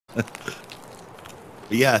But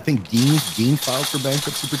yeah, I think Dean filed for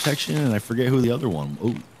bankruptcy protection, and I forget who the other one.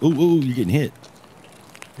 Oh, you're getting hit.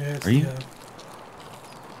 Yeah, it's Are you?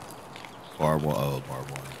 Barbed wire. Oh,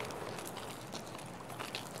 barbed wire.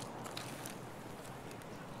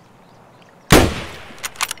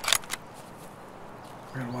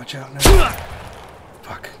 We're gonna watch out now.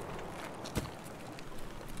 Fuck.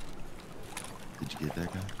 Did you get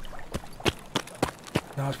that guy?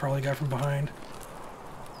 No, it's probably a guy from behind.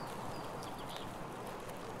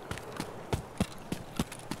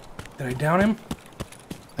 Did I down him?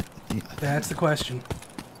 I think That's the question.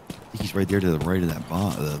 I think he's right there to the right of that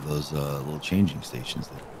those little changing stations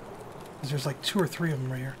there. There's like 2 or 3 of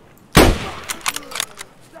them right here. Is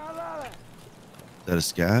that a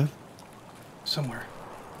scav? Somewhere.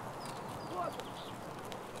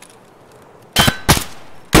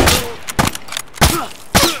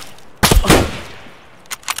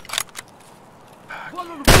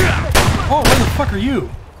 Oh, where the fuck are you?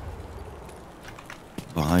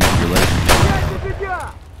 Behind your leg.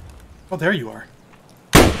 Oh, there you are.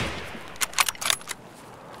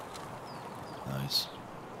 Nice.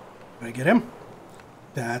 Did I get him?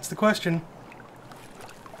 That's the question.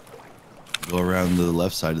 Go around to the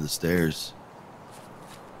left side of the stairs.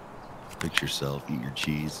 Fix yourself. Eat your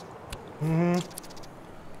cheese. Mm-hmm.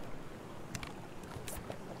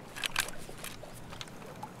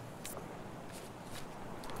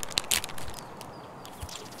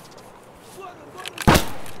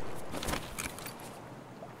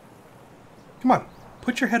 Come on.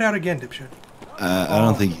 Put your head out again, dipshit. I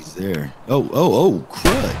don't think he's there. Oh,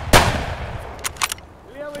 crud.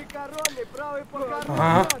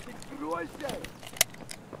 Uh-huh.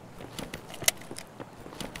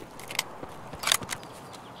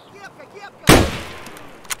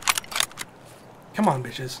 Come on,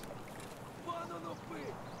 bitches.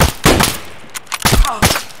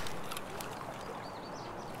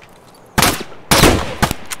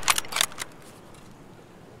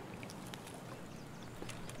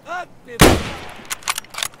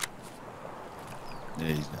 Yeah,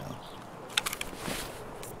 he's down.